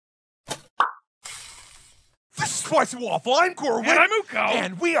Spicy Waffle. I'm Corwin. And I'm Uko.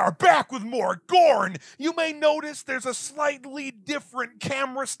 And we are back with more Gorn. You may notice there's a slightly different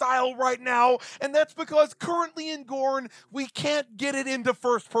camera style right now, and that's because currently in Gorn, we can't get it into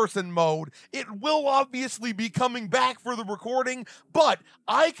first-person mode. It will obviously be coming back for the recording, but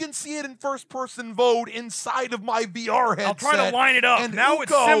I can see it in first-person mode inside of my VR headset. I'll try to line it up. And now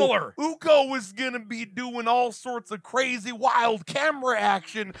it's similar. Uko is going to be doing all sorts of crazy, wild camera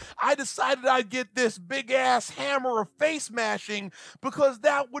action. I decided I'd get this big-ass hammer of face mashing because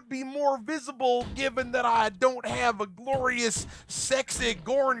that would be more visible given that I don't have a glorious, sexy,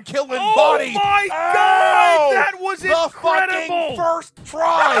 Gorn-killing body. Oh my God! That was incredible! The fucking first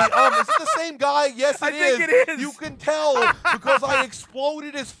try! Is it the same guy? Yes, it is. I think it is. You can tell because I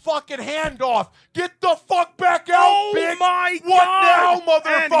exploded his fucking hand off. Get the fuck back out, bitch! Oh my God! What now,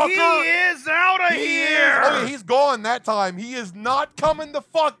 motherfucker? And he is out of here! Oh, yeah, he's gone that time. He is not coming the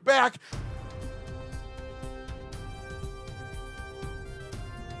fuck back.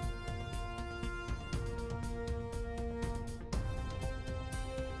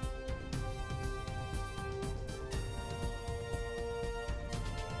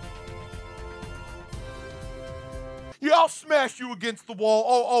 Yeah, I'll smash you against the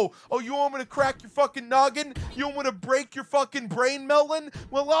wall. Oh, you want me to crack your fucking noggin? You want me to break your fucking brain melon?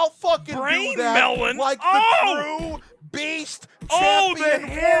 Well, I'll fucking brain do that. melon? Like the true beast champion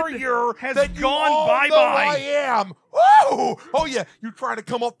warrior has that you gone all bye-bye. know I am. Oh yeah, you trying to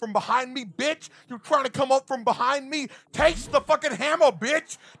come up from behind me, bitch? You trying to come up from behind me? Taste the fucking hammer,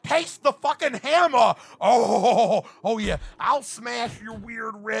 bitch! Taste the fucking hammer! Oh yeah, I'll smash your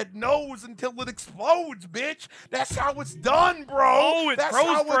weird red nose until it explodes, bitch! That's how it's done, bro! Oh, it That's froze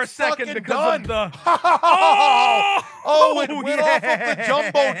how for a it's second fucking because done. of the... Oh, it went off of the yeah.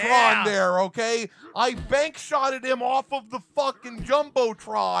 Jumbotron there, okay? I bank shotted him off of the fucking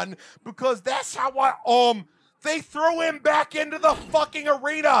Jumbotron because that's how they threw him back into the fucking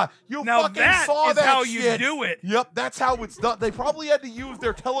arena. You now fucking that saw is that how shit. you do it. Yep, that's how it's done. They probably had to use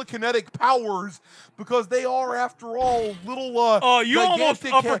their telekinetic powers because they are, after all, little you almost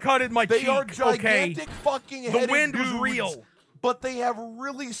uppercutted my cheek. They are gigantic fucking headed The wind was dudes, real. but they have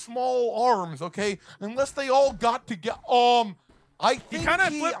really small arms, okay? Unless they all got to get I think he kind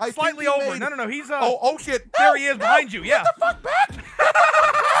of flipped slightly over. No, he's oh shit. There he is behind you. Yeah. Get the fuck back.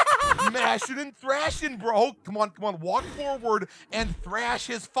 Mashing and thrashing, bro. Come on. Walk forward and thrash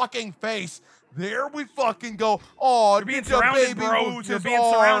his fucking face. There we fucking go. Oh, you're being surrounded, bro. You're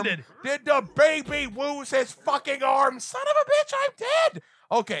being surrounded. Did the baby lose his fucking arm? Son of a bitch, I'm dead.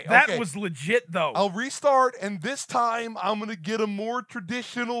 Okay, that was legit, though. I'll restart, and this time I'm gonna get a more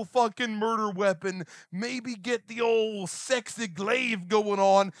traditional fucking murder weapon. Maybe get the old sexy glaive going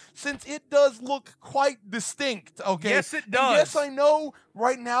on, since it does look quite distinct, okay? Yes, it does. And yes, I know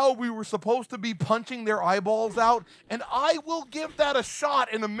right now we were supposed to be punching their eyeballs out, and I will give that a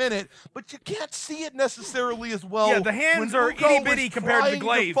shot in a minute, but you can't see it necessarily as well. Yeah, the hands are itty-bitty compared to the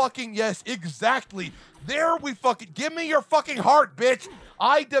glaive. Yes, exactly. There we fucking... Give me your fucking heart, bitch!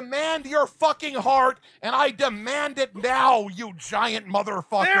 I demand your fucking heart, and I demand it now, you giant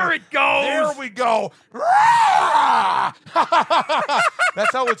motherfucker. There it goes. There we go.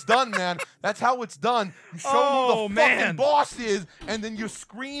 That's how it's done, man. That's how it's done. You show who the fucking boss is, and then you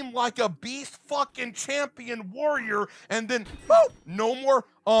scream like a beast fucking champion warrior, and then, boop, no more,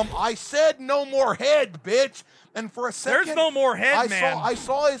 I said no more head, bitch. And for a second, there's no more head, man. I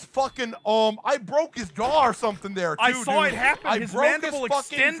saw his fucking, I broke his jaw or something there, too, I saw it happen. His mandible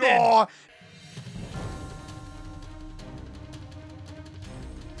extended. Jaw.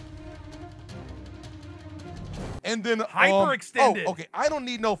 And then hyperextended. Okay, I don't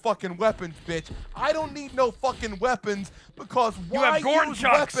need no fucking weapons, bitch. I don't need no fucking weapons because why use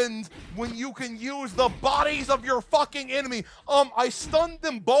weapons when you can use the bodies of your fucking enemy? I stunned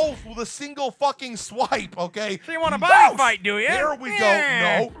them both with a single fucking swipe, okay? So you want a body fight, do you? There we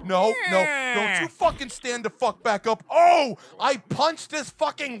go. No. Don't you fucking stand the fuck back up. Oh, I punched his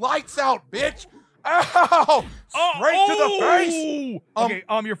fucking lights out, bitch. Ow! Straight to the face. Okay,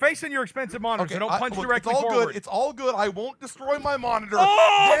 you're facing your expensive monitor, so don't punch directly forward. It's all good. I won't destroy my monitor.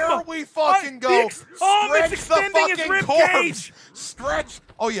 There we fucking go. Stretch the fucking corpse. Stretch.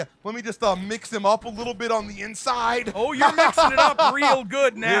 Oh yeah. Let me just mix him up a little bit on the inside. Oh, you're mixing it up real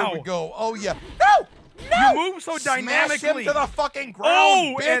good now. There we go. Oh yeah. No. You move so dynamically. Smash him to the fucking ground.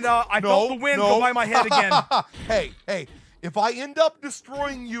 Oh, bitch. And I felt the wind go by my head again. Hey. If I end up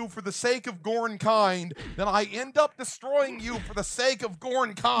destroying you for the sake of Gorn kind, then I end up destroying you for the sake of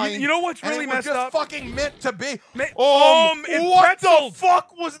Gorn kind. You know what's really messed up? It was just fucking meant to be. What the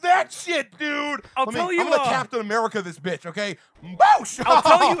fuck was that shit, dude? I'll tell you. I'm gonna Captain America this bitch, okay? Boosh! I'll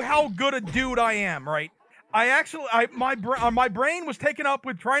tell you how good a dude I am, right? My brain was taken up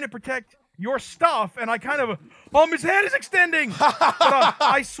with trying to protect your stuff, and I kind of, his head is extending. But,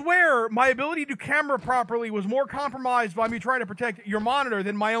 I swear, my ability to camera properly was more compromised by me trying to protect your monitor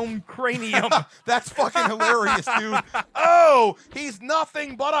than my own cranium. That's fucking hilarious, dude. Oh, he's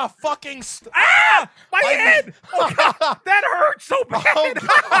nothing but a fucking my head! Oh, God, that hurts so bad. Oh,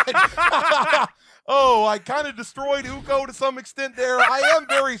 God. Oh, I kind of destroyed Uko to some extent there. I am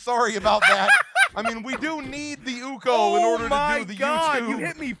very sorry about that. I mean, we do need the Uko in order to do the YouTube. You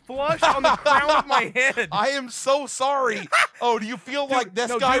hit me flush on the crown of my head. I am so sorry. Oh, do you feel like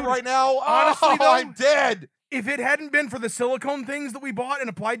this guy dude, right now? Honestly, though, I'm dead. If it hadn't been for the silicone things that we bought and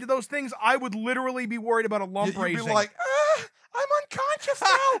applied to those things, I would literally be worried about a lump raising. You'd be like, I'm unconscious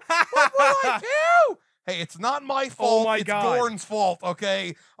now. What will I do? Hey, it's not my fault. It's Gorn's fault,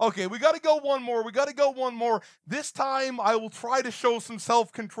 okay? Okay, we got to go one more. This time, I will try to show some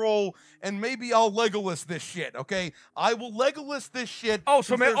self-control, and maybe I'll Legolas this shit, okay? I will Legolas this shit. Oh,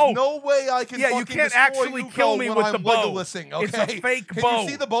 so there's no way I can fucking you can't destroy actually Uko kill me when with I'm the bow. Legolasing, okay? It's a fake bow. Can you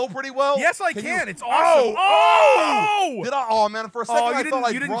see the bow pretty well? Yes, I can. It's awesome. Did I? Oh, man, for a second, I thought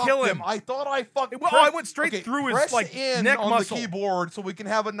I dropped kill him. I thought I fucking... I went straight through his, like, neck muscle. Press in on the keyboard so we can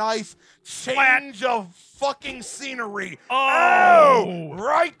have a nice change of fucking scenery. Oh,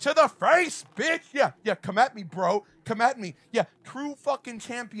 right to the face, bitch. Yeah, come at me, bro. Come at me. Yeah, true fucking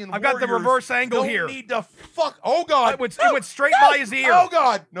champion. I've got the reverse angle here. Don't need to fuck. Oh, God. It went straight by his ear. Oh,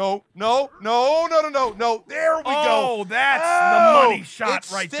 God. No. There we go. Oh, that's the money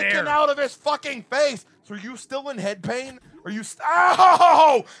shot right there. It's sticking out of his fucking face. So are you still in head pain? Are you...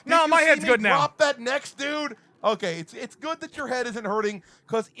 Oh! No, my head's good now. Drop that next, dude. Okay, it's good that your head isn't hurting,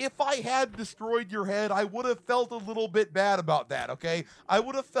 because if I had destroyed your head, I would have felt a little bit bad about that, okay? I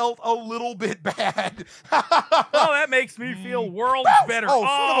would have felt a little bit bad. Oh, that makes me feel worlds better. Oh,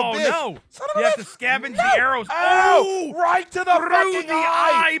 son of a bitch. No. Son of a you have bitch. to scavenge the arrows. Oh, right to the fucking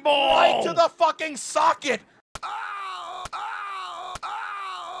eyeball. Right to the fucking socket.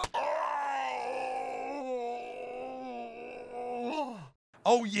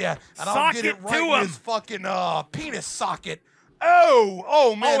 Oh, yeah, and I'll get it right in his fucking penis socket.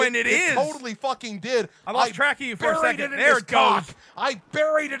 Oh, man. Oh, and it totally fucking did. I lost track of you for a second. There it goes. I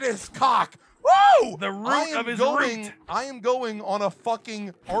buried it in his cock. Woo! The root of his root. I am going on a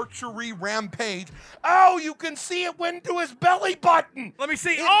fucking archery rampage. Oh, you can see it went to his belly button. Let me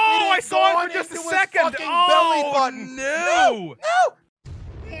see. I saw it for just a second. Belly button. No.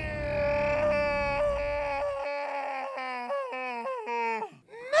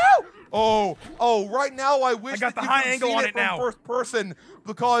 Oh, right now I wish I got that the you high could angle see on it it from now. First person,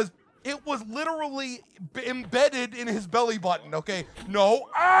 because it was literally embedded in his belly button, okay? No.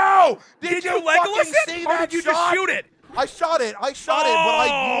 Oh! Did you Legolas fucking it? see Or that did you shot? just shoot it? I shot it, but I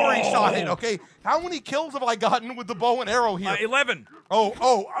glory shot it, okay? How many kills have I gotten with the bow and arrow here? 11.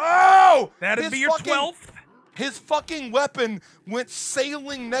 Oh! That'd be your 12th. His fucking weapon went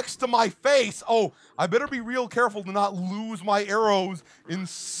sailing next to my face. Oh, I better be real careful to not lose my arrows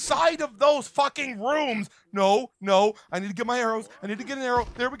inside of those fucking rooms. No. I need to get my arrows. I need to get an arrow.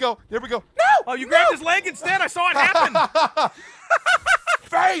 There we go. No! Oh, you grabbed his leg instead? I saw it happen.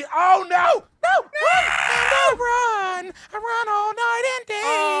 Faye! Oh, no! Run! I run all night and day.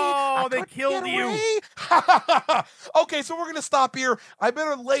 Oh, they killed you. Okay, so we're going to stop here. I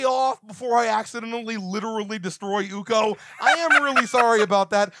better lay off before I accidentally literally destroy Uko. I am really sorry about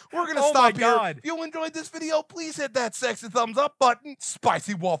that. We're going to stop here. If you enjoyed this video, please hit that sexy thumbs up button.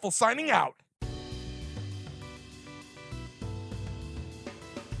 Spicy Waffle signing out.